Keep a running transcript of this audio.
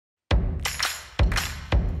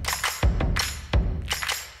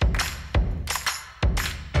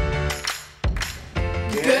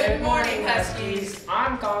morning, Huskies.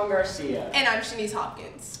 I'm Collin Garcia. And I'm Shanice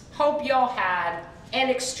Hopkins. Hope y'all had an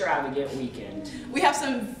extravagant weekend. We have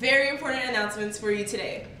some very important announcements for you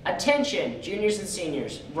today. Attention, juniors and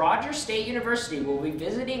seniors. Rogers State University will be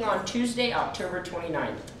visiting on Tuesday, October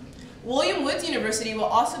 29th. William Woods University will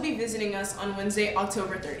also be visiting us on Wednesday,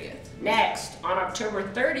 October 30th. Next, on October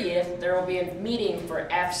 30th, there will be a meeting for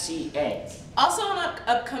FCA. Also on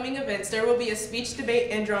upcoming events, there will be a speech, debate,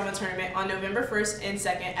 and drama tournament on November 1st and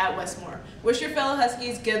 2nd at Westmore. Wish your fellow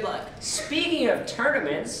Huskies good luck. Speaking of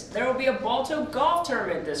tournaments, there will be a Balto golf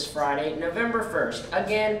tournament this Friday, November 1st.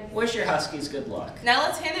 Again, wish your Huskies good luck. Now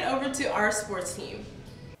let's hand it over to our sports team.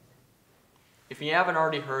 If you haven't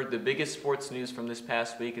already heard, the biggest sports news from this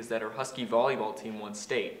past week is that our Husky volleyball team won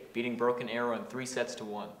state, beating Broken Arrow in 3 sets to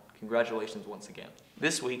 1. Congratulations once again.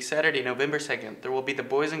 This week, Saturday, November 2nd, there will be the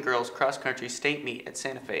boys and girls cross-country state meet at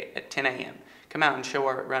Santa Fe at 10 a.m. Come out and show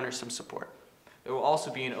our runners some support. There will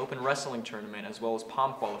also be an open wrestling tournament as well as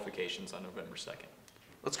POM qualifications on November 2nd.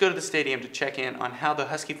 Let's go to the stadium to check in on how the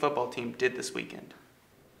Husky football team did this weekend.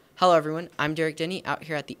 Hello everyone, I'm Derrick Denney out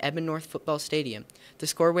here at the Edmond North Football Stadium. The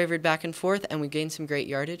score wavered back and forth and we gained some great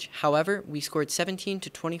yardage. However, we scored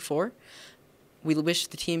 17-24. We wish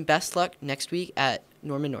the team best luck next week at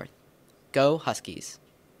Norman North. Go Huskies.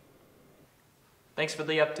 Thanks for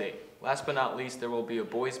the update. Last but not least, there will be a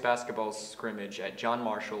boys basketball scrimmage at John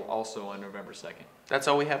Marshall also on November 2nd. That's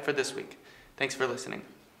all we have for this week. Thanks for listening.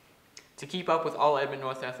 To keep up with all Edmond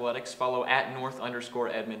North athletics, follow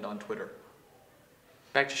 @North_Edmond on Twitter.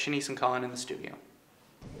 Back to Shanice and Collin in the studio.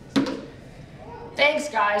 Thanks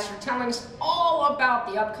guys for telling us all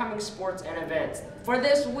about the upcoming sports and events for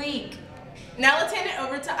this week. Now let's hand it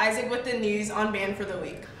over to Isaac with the news on band for the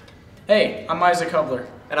week. Hey, I'm Isaac Hubler.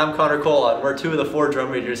 And I'm Connor Colon. We're 2 of the 4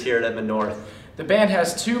 drum majors here at Edmond North. The band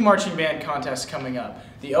has 2 marching band contests coming up.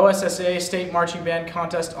 The OSSA State Marching Band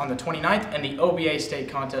Contest on the 29th and the OBA State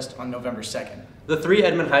Contest on November 2nd. The 3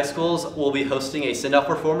 Edmond high schools will be hosting a send-off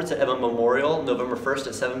performance at Edmond Memorial November 1st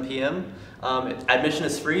at 7 p.m. Admission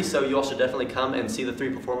is free, so you all should definitely come and see the 3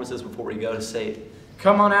 performances before we go to state.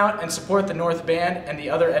 Come on out and support the North Band and the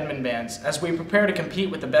other Edmond bands as we prepare to compete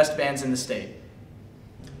with the best bands in the state.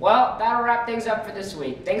 Well, that'll wrap things up for this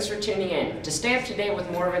week. Thanks for tuning in. To stay up to date with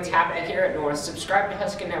more events happening here at North, subscribe to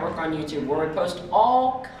Husky Network on YouTube where we post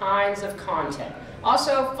all kinds of content.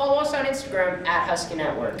 Also, follow us on Instagram at Husky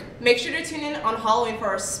Network. Make sure to tune in on Halloween for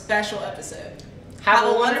our special episode. Have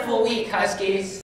a wonderful week, Huskies.